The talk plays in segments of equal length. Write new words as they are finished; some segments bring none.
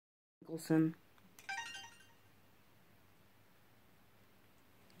Nicholson.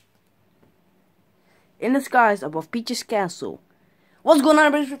 In the skies above Peach's castle. What's going on,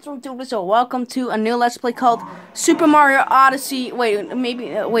 everybody? So welcome to a new Let's Play called Super Mario Odyssey.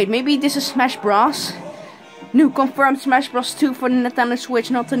 Maybe this is Smash Bros. New confirmed Smash Bros 2 for the Nintendo Switch,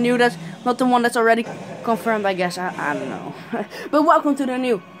 not the one that's already confirmed, I guess. I don't know. But welcome to the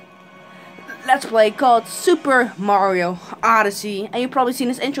new Let's Play called Super Mario Odyssey. And you've probably seen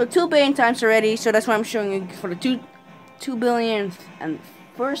this intro 2 billion times already, so that's why I'm showing you for the 2 billionth and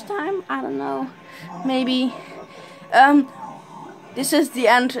first time? I don't know. Maybe. This is the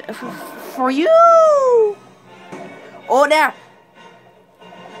end for you. Oh, there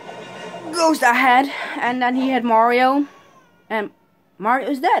goes the head, and then he had Mario, and Mario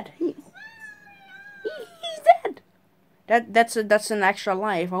is dead. He's dead. That's an extra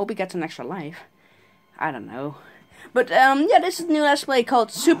life. I hope he gets an extra life. I don't know, but yeah, this is a new Let's Play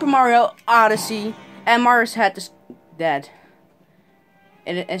called Super Mario Odyssey, and Mario's head is dead.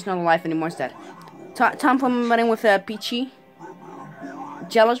 It's not alive anymore. It's dead. Time for meeting with Peachy.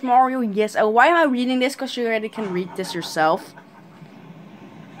 Jealous Mario, yes. Why am I reading this? Because you already can read this yourself.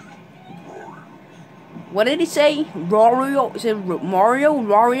 What did he say? Mario? Is it Mario?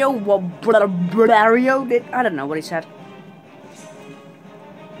 Mario? Mario? I don't know what he said.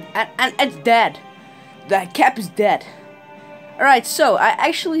 And it's dead. The cap is dead. Alright, so I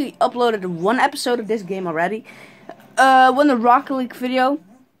actually uploaded one episode of this game already. When the Rocket League video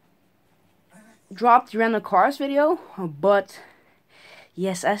dropped, the Random Cars video, but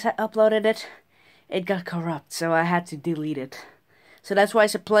yes, as I uploaded it, it got corrupt, so I had to delete it. So that's why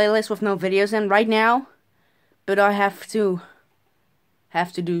it's a playlist with no videos in right now, but I have to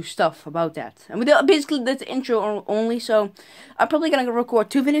do stuff about that. And we basically did the intro only, so I'm probably gonna record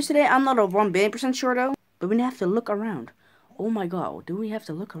 2 videos today. I'm not a 1 billion% sure though, but we have to look around. Oh my god, do we have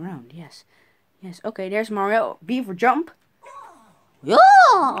to look around? Yes. Yes, okay, there's Mario. B for jump.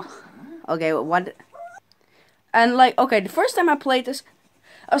 Yeah! Okay, what? And like, okay, the first time I played this,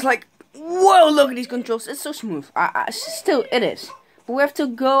 I was like, whoa, look at these controls. It's so smooth. Still, it is. But we have to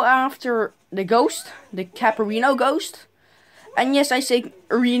go after the ghost, the CAPPY ghost. And yes, I say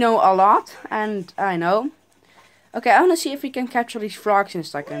Reno a lot, and I know. Okay, I want to see if we can capture these frogs in a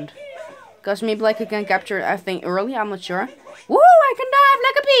second. Because maybe like we can capture, I think, early, I'm not sure. Woo, I can dive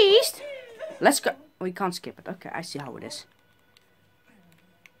like a beast! Let's go. We can't skip it. Okay, I see how it is.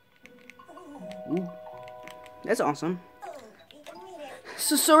 Ooh. That's awesome.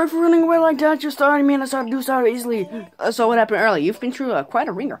 So sorry for running away like that. Just started me and I started easily. So what happened earlier? You've been through quite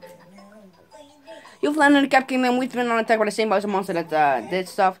a ringer. You've landed in the Cap Kingdom. We've been on attack by the same boss monster that did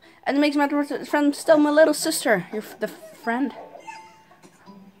stuff. And it makes my friend still my little sister. You're the friend.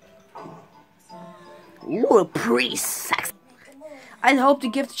 Ooh, a priest. I hope to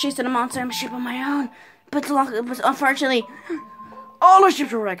give the chase to the monster ship on my own. But unfortunately, all the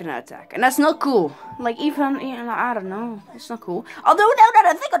ships were wrecked in that attack. And that's not cool. Like, even I don't know. It's not cool. Although, now that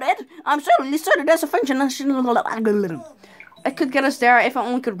I think of it, I'm certainly certain there's a function. It could get us there if I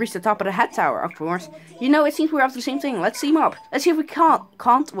only could reach the top of the head tower, of course. You know, it seems we're after the same thing. Let's team up. Let's see if we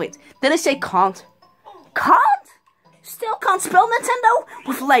can't. Wait, did I say can't? Can't? Still can't spell Nintendo?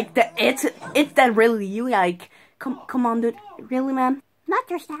 With, like, the it that really you, like, come on, dude. Really, man? Not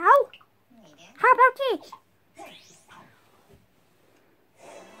just now. How about this?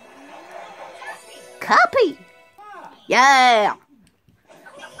 CAPPY! Yeah!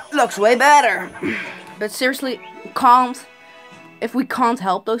 Looks way better. But seriously, can't. If we can't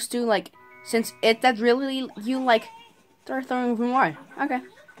help those two, like, since that really, you, like, start throwing from why? Okay.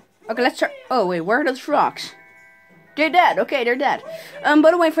 Okay, let's try. Oh, wait, where are those frogs? They're dead. Okay, they're dead.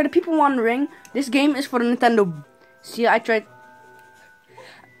 By the way, for the people wondering, this game is for the Nintendo. See, I tried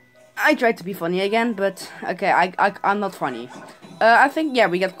to be funny again, but okay, I'm not funny. I think, yeah,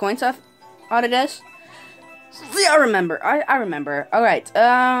 we get coins out of this. See, I remember. I remember. Alright,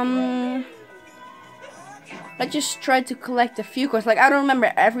 let's just try to collect a few coins. Like, I don't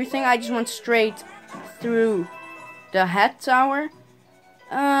remember everything. I just went straight through the head tower.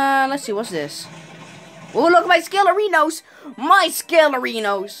 Let's see, what's this? Oh, look, my Skillerinos! My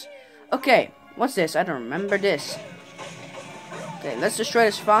Skillerinos! Okay, what's this? I don't remember this. Okay, let's destroy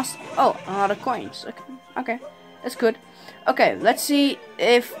this fast. Oh, a lot of coins. Okay, that's good. Okay, let's see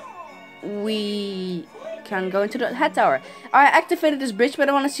if we can go into the head tower. I activated this bridge, but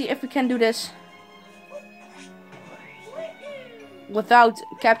I want to see if we can do this without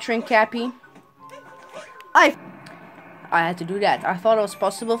capturing CAPPY. I had to do that. I thought it was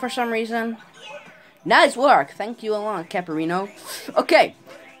possible for some reason. Nice work. Thank you a lot, CAPPY. Okay,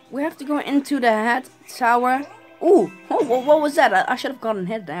 we have to go into the head tower. Ooh, oh, what was that? I should have gotten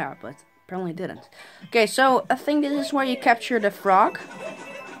hit there, but apparently didn't. Okay, so I think this is where you capture the frog.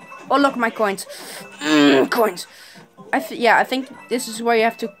 Oh, look, my coins. Coins. Yeah, I think this is where you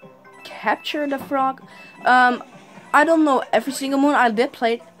have to capture the frog. I don't know every single moon. I did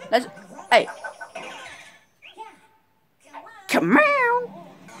play it. Hey. Come on.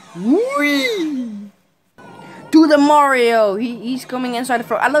 Whee! Do the Mario. He's coming inside the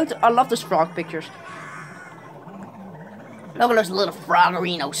frog. I love those frog pictures. Look at those little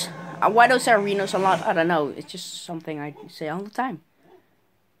frogerinos. Why do I say arenos a lot? I don't know. It's just something I say all the time.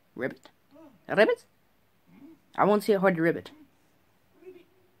 Ribbit. A ribbit? I won't say a hard ribbit.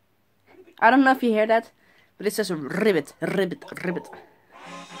 I don't know if you hear that, but it says ribbit, ribbit, ribbit.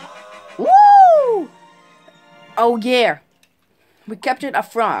 Woo! Oh yeah. We captured a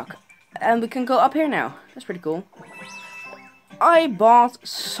frog. And we can go up here now. That's pretty cool.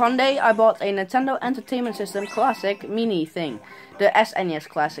 Sunday, I bought a Nintendo Entertainment System Classic mini thing. The SNES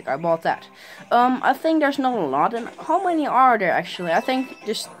Classic, I bought that. I think there's not a lot. And how many are there actually? I think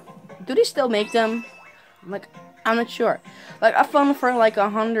just... Do they still make them? Like, I'm not sure. Like, I found it for like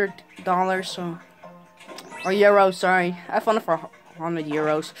 $100, so... Or euros, sorry. I found it for 100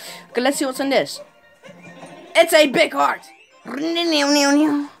 euros. Okay, let's see what's in this. It's a big heart!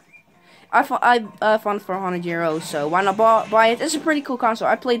 I found it for 100 euros, so why not buy it? It's a pretty cool console.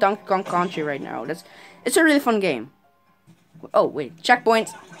 I play Donkey Kong Country right now. It's a really fun game. Oh wait,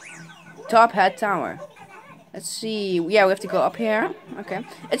 checkpoint. Top Hat Tower. Let's see. Yeah, we have to go up here. Okay,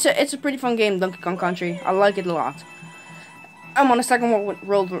 it's a pretty fun game, Donkey Kong Country. I like it a lot. I'm on the second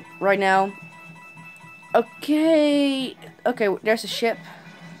world right now. Okay, there's a ship,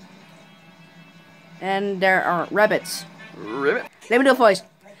 and there are rabbits. Let me do a voice.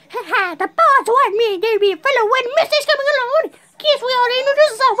 Haha, the boss warned me there'd be a fellow when Misty's coming along. Guess we already know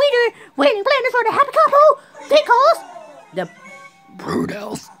this is our waiting planet for the happy couple. They call us the Brood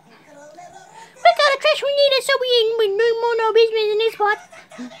Elf. We got a trash we needed, so we ain't no business in this spot.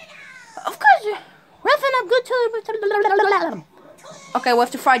 Of course, wrapping up good too. Okay, we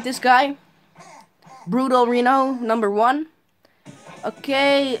have to fight this guy. Brutal Reno, number 1.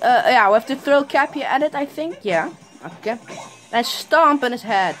 Okay, yeah, we have to throw Cappy at it, I think. Yeah, okay. And stomp on his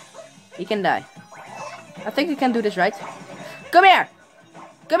head. He can die. I think we can do this, right? Come here!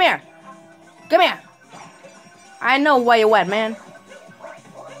 Come here! Come here! I know why you're wet, man.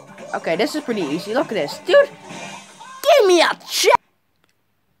 Okay, this is pretty easy. Look at this. Dude! Give me a check!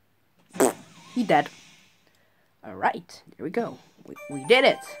 He dead. Alright, there we go. We did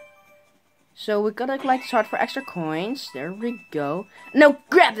it. So we gotta collect this heart for extra coins. There we go. Now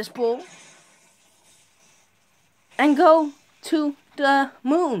grab this pole. And go to the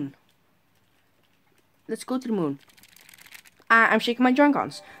moon. Let's go to the moon. I'm shaking my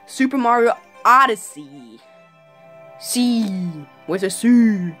Joy-Cons. Super Mario Odyssey. C. With a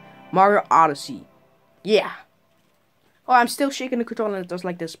C. Mario Odyssey. Yeah. Oh, I'm still shaking the controller and it does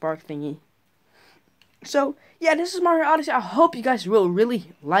like this spark thingy. So, yeah, this is Mario Odyssey. I hope you guys will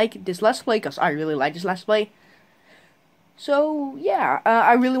really like this Let's Play, because I really like this Let's Play. So, yeah,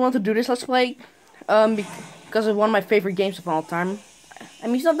 I really want to do this Let's Play. Because it's one of my favorite games of all time. I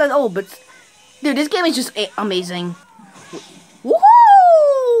mean, it's not that old, but... Dude, this game is just amazing.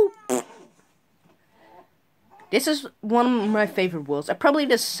 Woohoo! This is one of my favorite worlds. Probably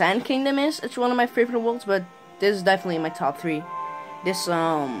the Sand Kingdom is. It's one of my favorite worlds, but this is definitely in my top 3. This,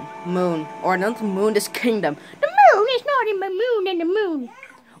 moon. Or not the moon, this kingdom. The moon is not in my moon and the moon.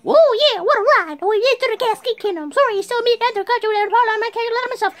 Whoa, yeah, what a ride. Oh, yeah, to the Cascade Kingdom. Sorry, you still meet enter country without a problem. I can't let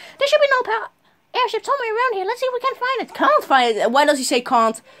myself. There should be no airship somewhere around here. Let's see if we can find it. Can't find it. Why does he say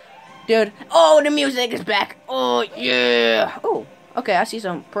can't? Dude. Oh, the music is back. Oh, yeah. Oh, okay, I see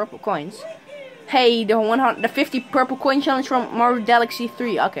some purple coins. Hey, the 50 purple coin challenge from Mario Galaxy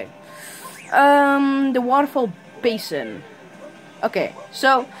 3. Okay. The waterfall basin. Okay,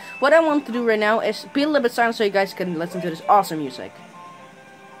 so what I want to do right now is be a little bit silent so you guys can listen to this awesome music.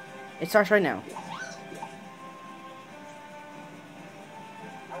 It starts right now.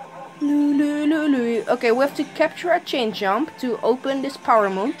 Okay, we have to capture a chain jump to open this power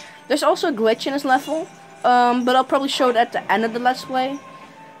moon. There's also a glitch in this level, but I'll probably show it at the end of the Let's Play.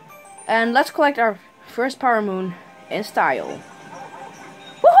 And let's collect our first power moon in style.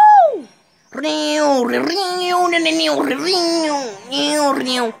 Woohoo!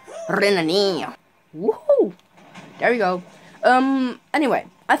 Woohoo! There we go. Anyway,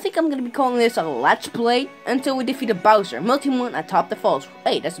 I think I'm gonna be calling this a Let's Play until we defeat a Bowser, multi-moon atop the falls.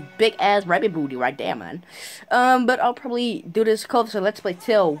 Hey, that's a big ass rabbit booty right there, man. But I'll probably call this a Let's Play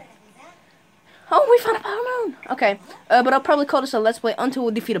till Oh, we found a power moon. Okay, but I'll probably call this a Let's Play until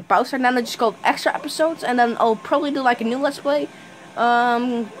we defeat a Bowser. And then I just call it extra episodes. And then I'll probably do like a new Let's Play.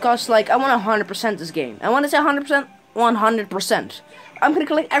 Cause like I want to 100% this game. I want to say 100%, 100%. I'm gonna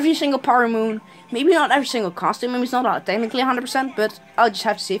collect every single power moon. Maybe not every single costume. Maybe it's not technically 100%, but I'll just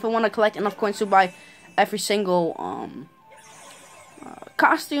have to see if I want to collect enough coins to buy every single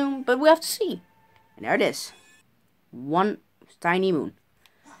costume. But we have to see. And there it is. One tiny moon.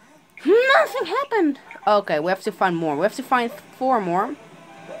 Nothing happened. Okay, we have to find more. We have to find 4 more.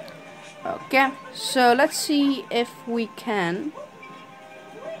 Okay, so let's see if we can.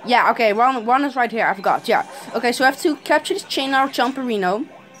 Yeah, okay, one is right here. I forgot. Yeah. Okay, so we have to capture this chain our Champerino.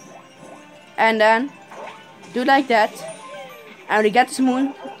 And then do like that. And we get this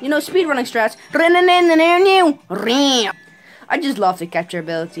moon. You know, speedrunning strats. I just love the capture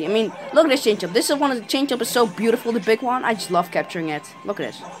ability. I mean, look at this chain jump. This is one of the chain jump is so beautiful, the big one. I just love capturing it. Look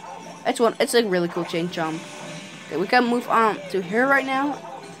at this. It's a really cool chain jump. Okay, we can move on to here right now.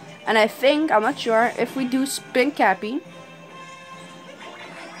 And I think, I'm not sure, if we do spin Cappy.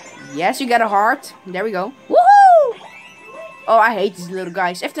 Yes, you get a heart. There we go. Woohoo! Oh, I hate these little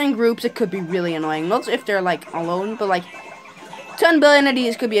guys. If they're in groups, it could be really annoying. Not if they're like alone, but like 10 billion of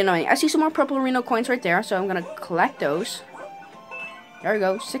these could be annoying. I see some more purple Reno coins right there, so I'm gonna collect those. There we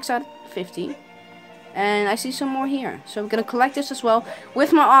go, 6 out of 50. And I see some more here. So I'm gonna collect this as well.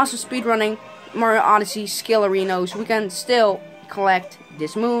 With my awesome speedrunning Mario Odyssey skill arenas, we can still collect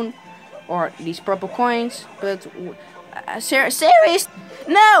this moon or these purple coins. But serious?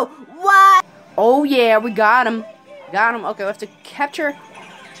 No! What? Oh yeah, we got him. Got him. Okay, we have to capture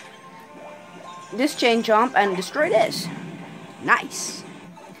this chain jump and destroy this. Nice.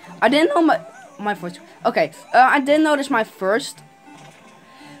 I didn't know my first. Okay, I didn't notice my first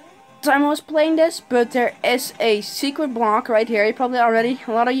time I was playing this, but there is a secret block right here. You probably already,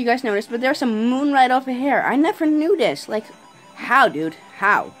 a lot of you guys noticed, but there's a moon right over here. I never knew this. Like, how, dude?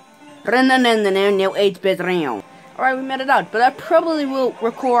 How? Alright, we made it out, but I probably will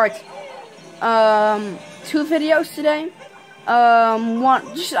record 2 videos today.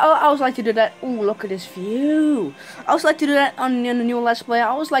 I always like to do that. Ooh, look at this view. I always like to do that on the new Let's Play. I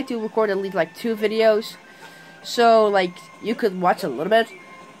always like to record at least like 2 videos, so like you could watch a little bit,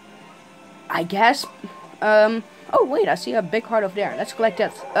 I guess. Oh wait, I see a big heart over there. Let's collect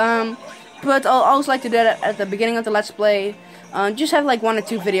that. But I'll always like to do that at the beginning of the Let's Play. Just have like 1 or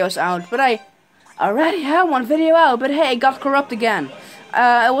 2 videos out. But I already have 1 video out. But hey, it got corrupt again.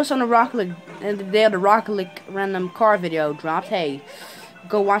 It was on the Rocket League, the day of the Rocket League random car video dropped. Hey,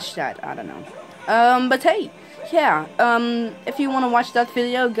 go watch that. I don't know. But hey, yeah. If you want to watch that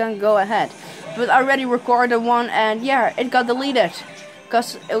video, go ahead. But I already recorded one, and yeah, it got deleted.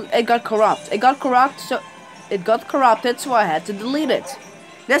 Because it got corrupt. It got corrupted, so I had to delete it.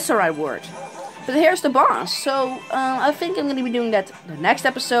 That's the right word. But here's the boss. So, I think I'm going to be doing that the next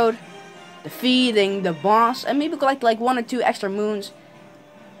episode. Defeating the boss. And maybe collect like 1 or 2 extra moons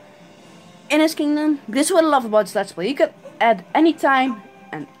in his kingdom. This is what I love about this Let's Play. You could add anytime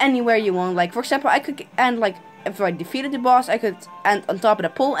and anywhere you want. Like, for example, I could end like, if I defeated the boss, I could end on top of the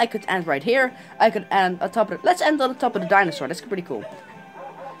pool. I could end right here. I could end on top of the, let's end on the top of the dinosaur. That's pretty cool.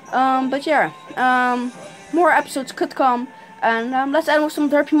 But yeah, more episodes could come, and let's end with some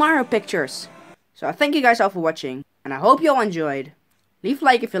derpy Mario pictures. So I thank you guys all for watching, and I hope you all enjoyed. Leave a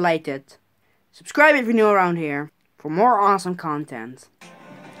like if you liked it. Subscribe if you're new around here for more awesome content.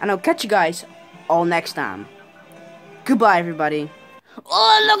 And I'll catch you guys all next time. Goodbye, everybody.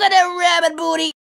 Oh, look at that rabbit booty!